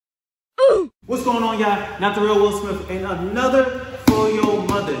What's going on, y'all? Not the real Will Smith, and another for your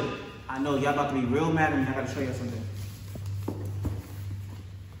mother. I know y'all about to be real mad at me. I gotta show you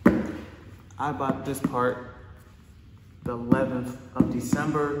something. I bought this part the 11th of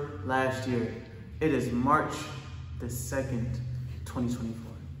December last year. It is March the 2nd, 2024.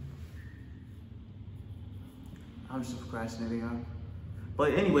 I'm just procrastinating, y'all.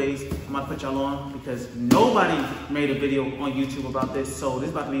 But anyways, I'm gonna put y'all on because nobody made a video on YouTube about this, so this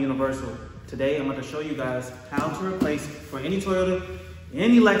is about to be universal. Today, I'm going to show you guys how to replace, for any Toyota,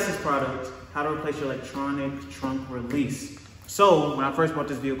 any Lexus product, how to replace your electronic trunk release. So, when I first bought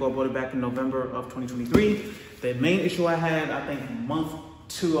this vehicle, I bought it back in November of 2023. The main issue I had, I think month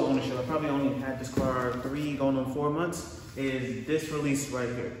 2 of ownership, I probably only had this car 3 going on 4 months, is this release right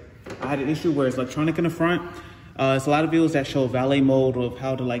here. I had an issue where it's electronic in the front. It's a lot of videos that show valet mode of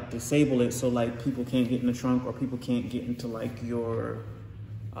how to disable it so people can't get in the trunk or people can't get into your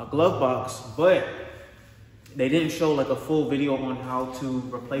glove box, but they didn't show a full video on how to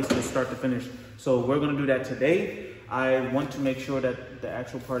replace this start to finish. So we're gonna do that today. I want to make sure that the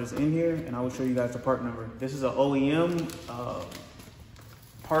actual part is in here, and I will show you guys the part number. This is an OEM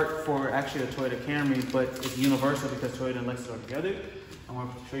part for actually a Toyota Camry, but it's universal because Toyota and Lexus are together. I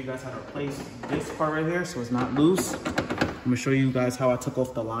want to show you guys how to replace this part right here so it's not loose. I'm gonna show you guys how I took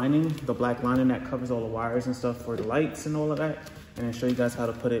off the lining, the black lining that covers all the wires and stuff for the lights and all of that, and then show you guys how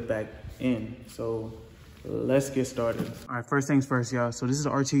to put it back in. So let's get started. All right, first things first, y'all. So this is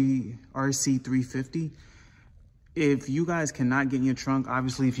RC350. If you guys cannot get in your trunk,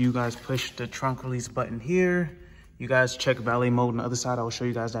 obviously if you guys push the trunk release button here, you guys check valet mode on the other side. I will show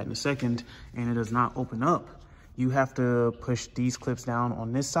you guys that in a second, and it does not open up. You have to push these clips down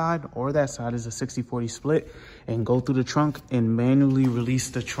on this side or that side. Is a 60-40 split, and go through the trunk and manually release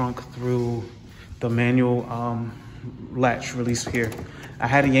the trunk through the manual latch release here. I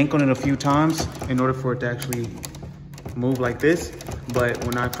had to yank on it a few times in order for it to actually move like this, but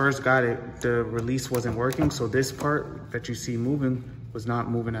when I first got it, the release wasn't working, so this part that you see moving was not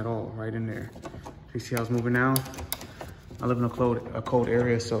moving at all right in there. You see how it's moving now? I live in a cold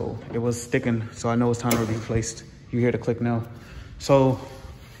area, so it was sticking, so I know it's time to be replaced. You hear the click now. So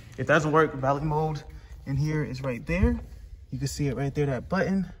if it doesn't work, valet mode in here is right there. You can see it right there, that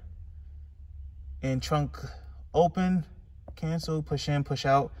button. And trunk open, cancel, push in, push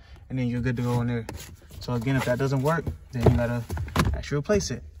out, and then you're good to go in there. So again, if that doesn't work, then you gotta actually replace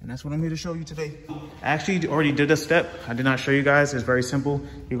it. And that's what I'm here to show you today. I actually already did a step. I did not show you guys. It's very simple.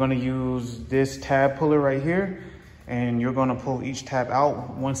 You're gonna use this tab puller right here, and you're gonna pull each tab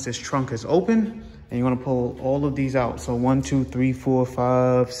out once this trunk is open, and you're gonna pull all of these out. So 1, 2, 3, 4,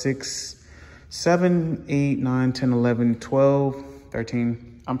 5, 6, 7, 8, 9, 10, 11, 12, 13.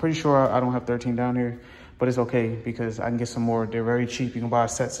 I'm pretty sure I don't have 13 down here, but it's okay because I can get some more. They're very cheap. You can buy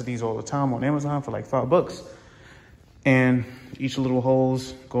sets of these all the time on Amazon for like $5. And each little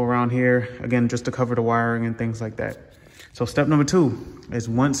holes go around here, again, just to cover the wiring and things like that. So step number 2 is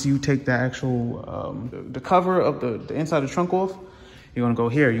once you take the actual, the cover of the inside of the trunk off, you're gonna go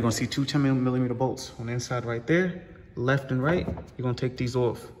here. You're gonna see 2 10mm bolts on the inside right there, left and right. You're gonna take these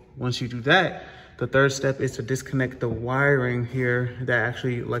off. Once you do that, the third step is to disconnect the wiring here that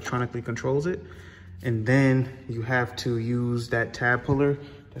actually electronically controls it. And then you have to use that tab puller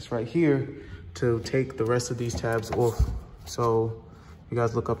that's right here to take the rest of these tabs off. So you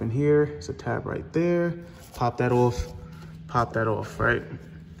guys look up in here, it's a tab right there. Pop that off, right?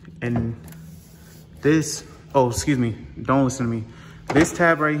 And this, oh, excuse me, don't listen to me. This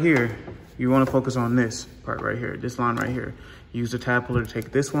tab right here, you wanna focus on this part right here, this line right here. Use the tab puller to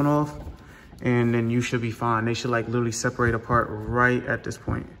take this one off, and then you should be fine. They should literally separate apart right at this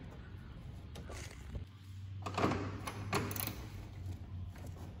point.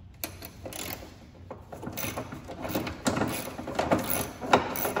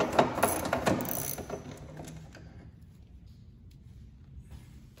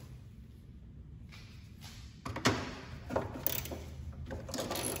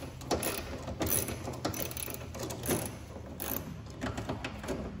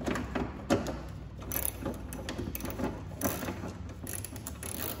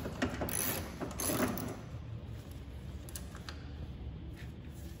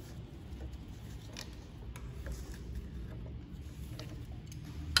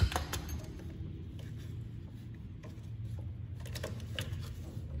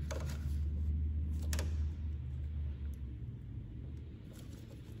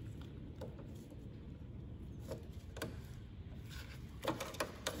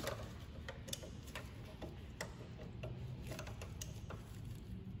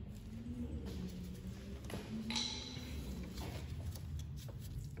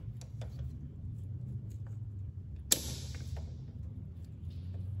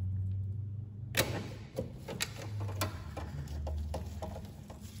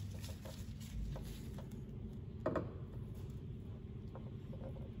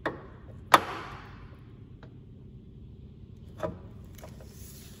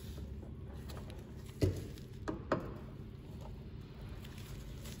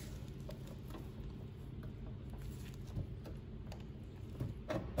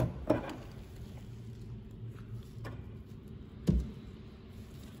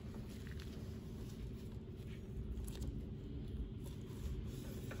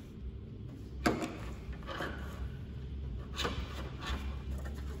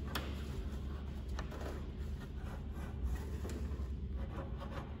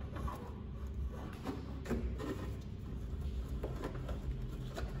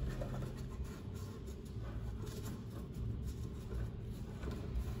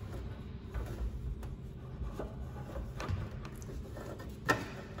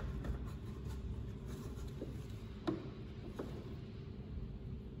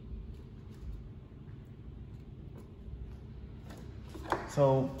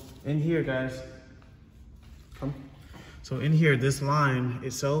 So in here, guys, come. So in here, this line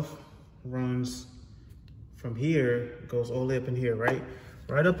itself runs from here, goes all the way up in here, right?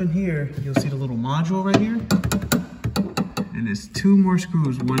 Right up in here, you'll see the little module right here. And there's 2 more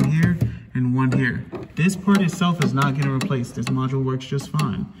screws, one here and one here. This part itself is not getting replaced. This module works just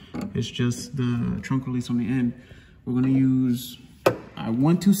fine. It's just the trunk release on the end. We're gonna use, I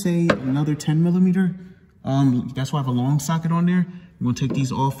want to say another 10 millimeter. That's why I have a long socket on there. We're gonna take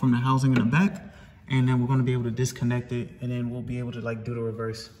these off from the housing in the back, and then we're gonna be able to disconnect it, and then we'll be able to like do the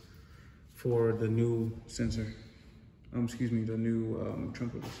reverse for the new sensor. Excuse me, the new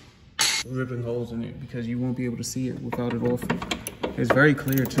trunk release. Ripping holes in it because you won't be able to see it without it off. It's very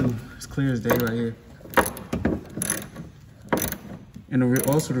clear too. It's clear as day right here. And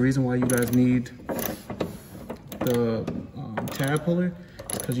also the reason why you guys need the tab puller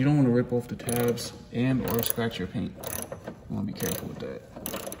is because you don't want to rip off the tabs and or scratch your paint. You want to be careful with that.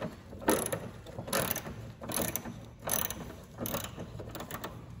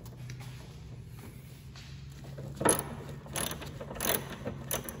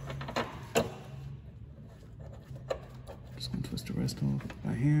 Just gonna twist the rest off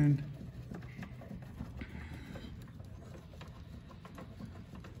by hand.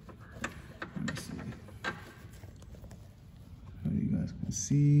 Let me see. So you guys can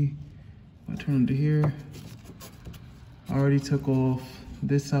see. I turn to here. I already took off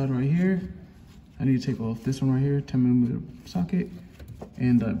this side right here. I need to take off this one right here, 10 millimeter socket.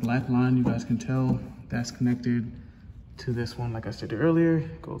 And the black line, you guys can tell, that's connected to this one, like I said earlier.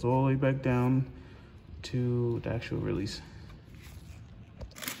 It goes all the way back down to the actual release.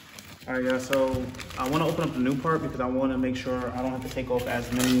 All right, guys, so I want to open up the new part because I want to make sure I don't have to take off as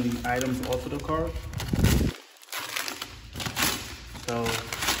many items off of the car. So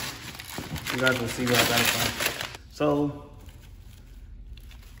you guys will see where I got it from. So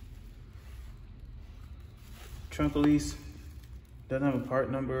trunk release doesn't have a part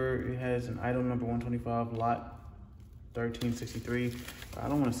number. It has an item number 125, lot 1363. I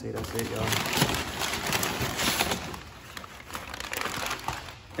don't want to say that's it, y'all.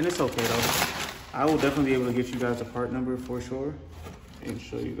 And it's okay though. I will definitely be able to get you guys a part number for sure and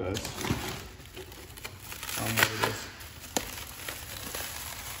show you guys what it is.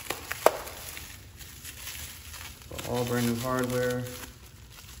 So all brand new hardware,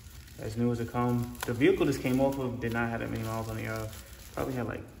 as new as it comes. The vehicle this came off of did not have that many miles on the probably had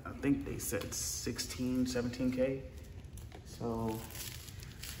like, I think they said 16, 17K. So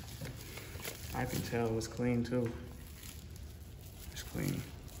I can tell it's clean too. It's clean.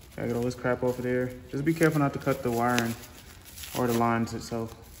 Gotta get all this crap off of there. Just be careful not to cut the wiring or the lines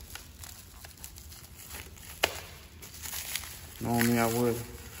itself. Knowing me, I would.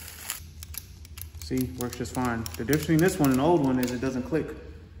 See, works just fine. The difference between this one and the old one is it doesn't click.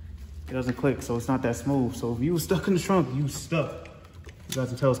 It doesn't click, so it's not that smooth. So if you were stuck in the trunk, you stuck. You guys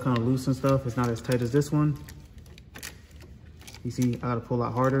can tell it's kind of loose and stuff. It's not as tight as this one. You see, I gotta pull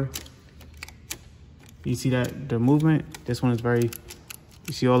out harder. You see that, the movement? This one is very,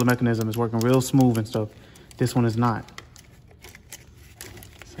 you see all the mechanism is working real smooth and stuff. This one is not.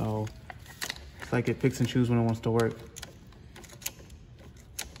 So it's like it picks and chooses when it wants to work.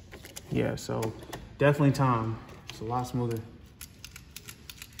 Yeah, so definitely time. It's a lot smoother.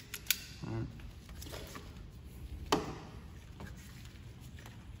 All right.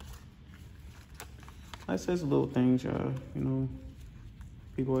 Like I said, it's little things, you know.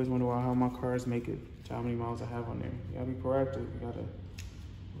 People always wonder how my cars make it, how many miles I have on there. You gotta be proactive. You gotta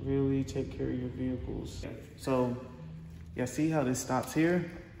really take care of your vehicles. So, yeah, see how this stops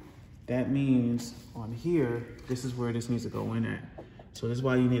here? That means on here, this is where this needs to go in at. So this is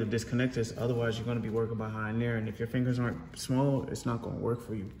why you need to disconnect this. Otherwise, you're gonna be working behind there. And if your fingers aren't small, it's not gonna work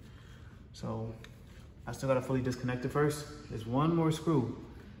for you. So I still gotta fully disconnect it first. There's one more screw.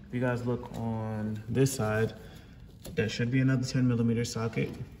 If you guys look on this side, that should be another 10 millimeter socket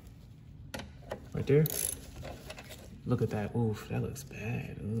right there. Look at that. Oof, that looks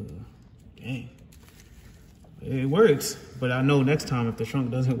bad. Ugh. Dang. It works, but I know next time if the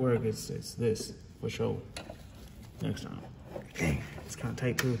trunk doesn't work, it's this for sure. Next time. Dang, it's kind of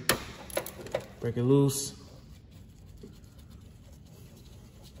tight too. Break it loose.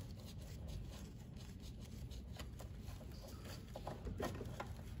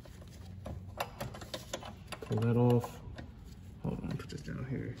 Pull that off. Hold on, put this down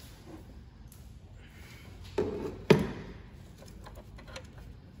here.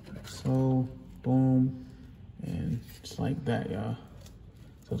 Like so, boom, and just like that, y'all.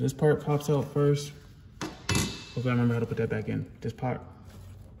 So this part pops out first. Hopefully I remember how to put that back in. This part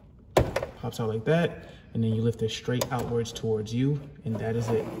pops out like that. and then you lift it straight outwards towards you, and that is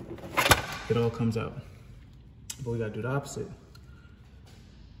it. It all comes out. But we gotta do the opposite.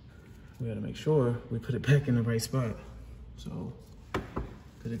 We gotta make sure we put it back in the right spot. So,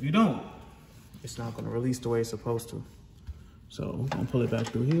 because if you don't, it's not gonna release the way it's supposed to. So I'm gonna pull it back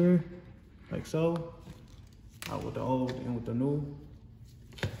through here, like so. Out with the old, in with the new.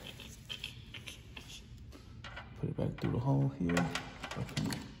 Put it back through the hole here.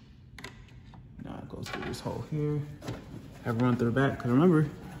 Okay. Now it goes through this hole here. Have it run through the back, because remember,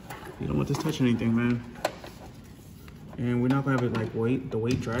 you don't want this touching anything, man. And we're not gonna have it like the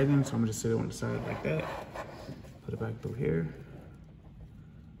weight dragging, so I'm gonna just sit it on the side like that. Put it back through here.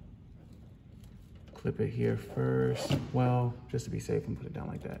 Clip it here first. Well, just to be safe, and put it down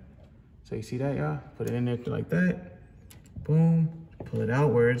like that. So you see that, y'all? Put it in there like that. Boom. Pull it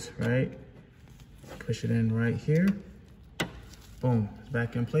outwards, right? Push it in right here. Boom. It's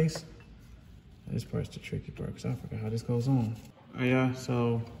back in place. This part's the tricky part, because I forgot how this goes on. All right, yeah.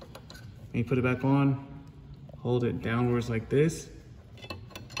 So when you put it back on, hold it downwards like this.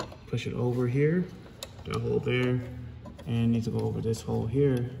 Push it over here. The hole there. And need to go over this hole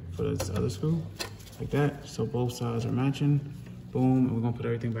here for this other screw. Like that. So both sides are matching. Boom, and we're gonna put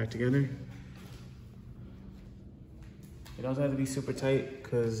everything back together. It doesn't have to be super tight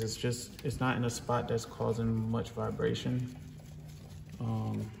because it's not in a spot that's causing much vibration.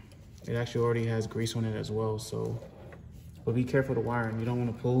 It actually already has grease on it as well, so, but be careful the wiring. You don't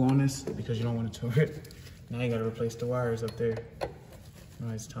wanna pull on this because you don't want it to rip. Now you gotta replace the wires up there.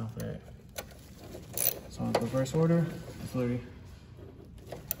 Now it's time for that. So in reverse order,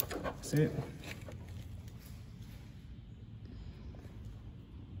 that's it.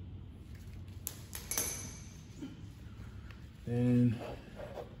 Then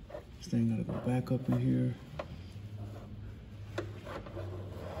this thing gotta go back up in here.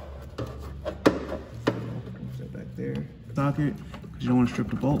 Put that back there. Socket, because you don't want to strip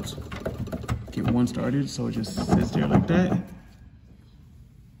the bolts. Get one started so it just sits there like that.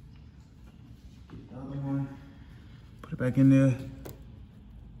 The other one, put it back in there.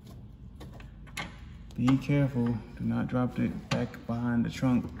 Be careful, do not drop it back behind the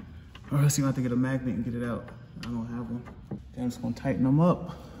trunk, or else you have to get a magnet and get it out. I don't have one. Then I'm just gonna tighten them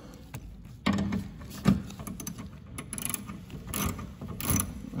up.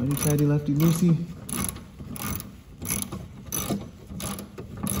 Righty tighty, lefty loosey.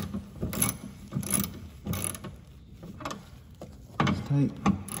 It's tight.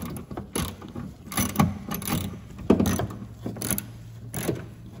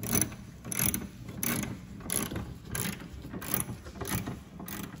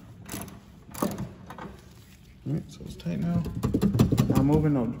 All right, so it's tight now. Not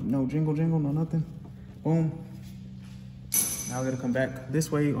moving, no jingle, no nothing. Boom. Now we're gonna come back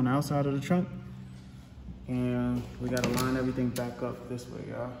this way on the outside of the trunk. And we gotta line everything back up this way,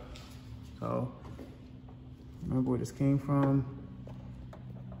 y'all. So, remember where this came from.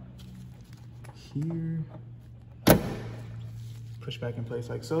 Here. Push back in place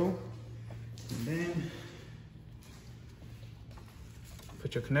like so. And then,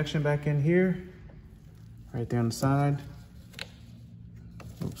 put your connection back in here. Right there on the side.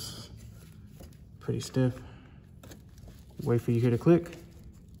 Oops. Pretty stiff. Wait for you here to click.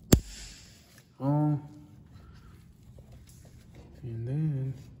 On. And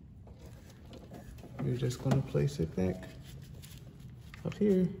then you're just gonna place it back up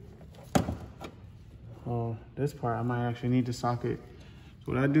here. Oh, this part I might actually need to socket.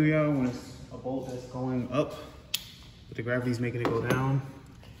 So what I do, y'all, when it's a bolt that's going up, but the gravity's making it go down,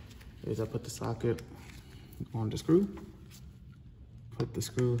 is I put the socket on the screw, put the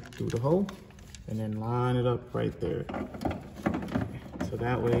screw through the hole, and then line it up right there. So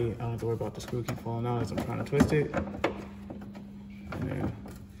that way I don't have to worry about the screw keep falling out as I'm trying to twist it. And then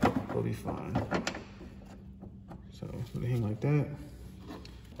we'll be fine. So let it hang like that.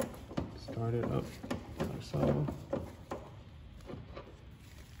 Start it up like so.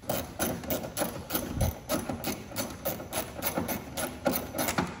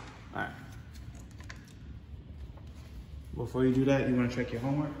 Before you do that, you want to check your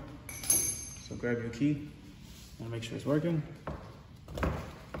homework. So grab your key and make sure it's working.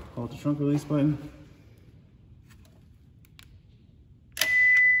 Hold the trunk release button.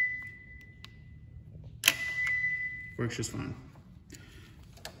 Works just fine.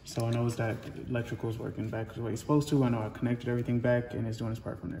 So I know that electrical is working back the way it's supposed to. I know I connected everything back and it's doing its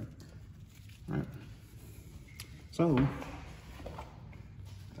part from there. All right. So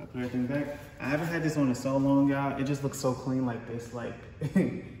I put everything back. I haven't had this on in so long, y'all. It just looks so clean like this, like,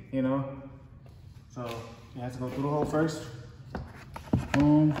 you know? So you have to go through the hole first.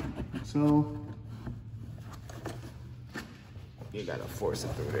 Boom, so. you gotta force it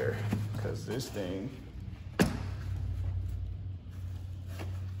through there, because this thing,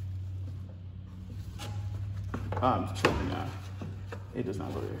 I'm tripping now. It does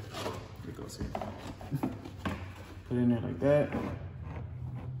not go there. It goes here. Put it in there like that.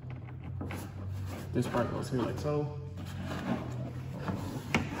 This part goes here like so.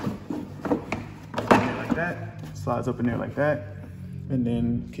 Like that. Slides up in there like that. And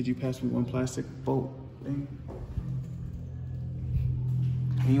then, could you pass me one plastic bolt thing?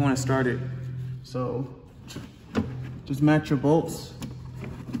 And you want to start it. So, just match your bolts.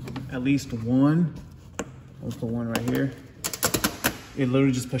 At least one. I'll put one right here. It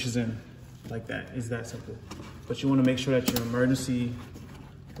literally just pushes in like that. It's that simple. But you want to make sure that your emergency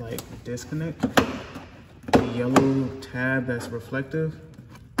like disconnect, the yellow tab that's reflective,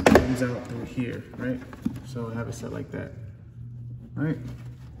 comes out through here, right? So have it set like that. All right.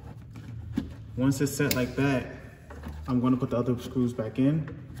 Once it's set like that, I'm going to put the other screws back in,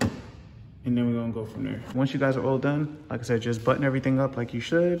 and then we're going to go from there. Once you guys are all done, like I said, just button everything up like you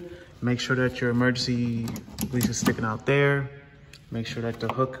should. Make sure that your emergency leash is sticking out there. Make sure that the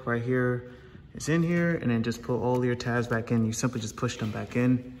hook right here is in here, and then just pull all your tabs back in. You simply just push them back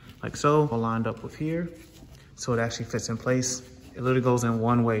in like so, all lined up with here. So it actually fits in place. It literally goes in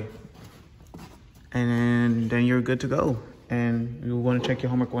one way. And then you're good to go. And you want to check your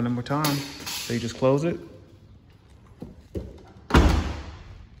homework one more time. So you just close it.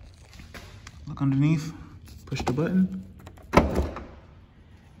 Look underneath, push the button.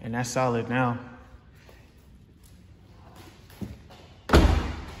 And that's solid now.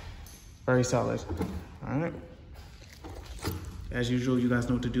 Very solid. All right. As usual, you guys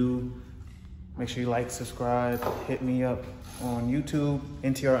know what to do. Make sure you like, subscribe, hit me up on YouTube,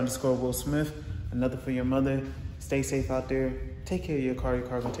 NTR_Will Smith. Another for your mother. Stay safe out there. Take care of your car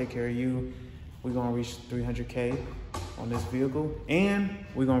gonna take care of you. We're gonna reach 300K on this vehicle, and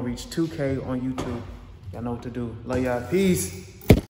we're gonna reach 2K on YouTube. Y'all know what to do. Love y'all, peace.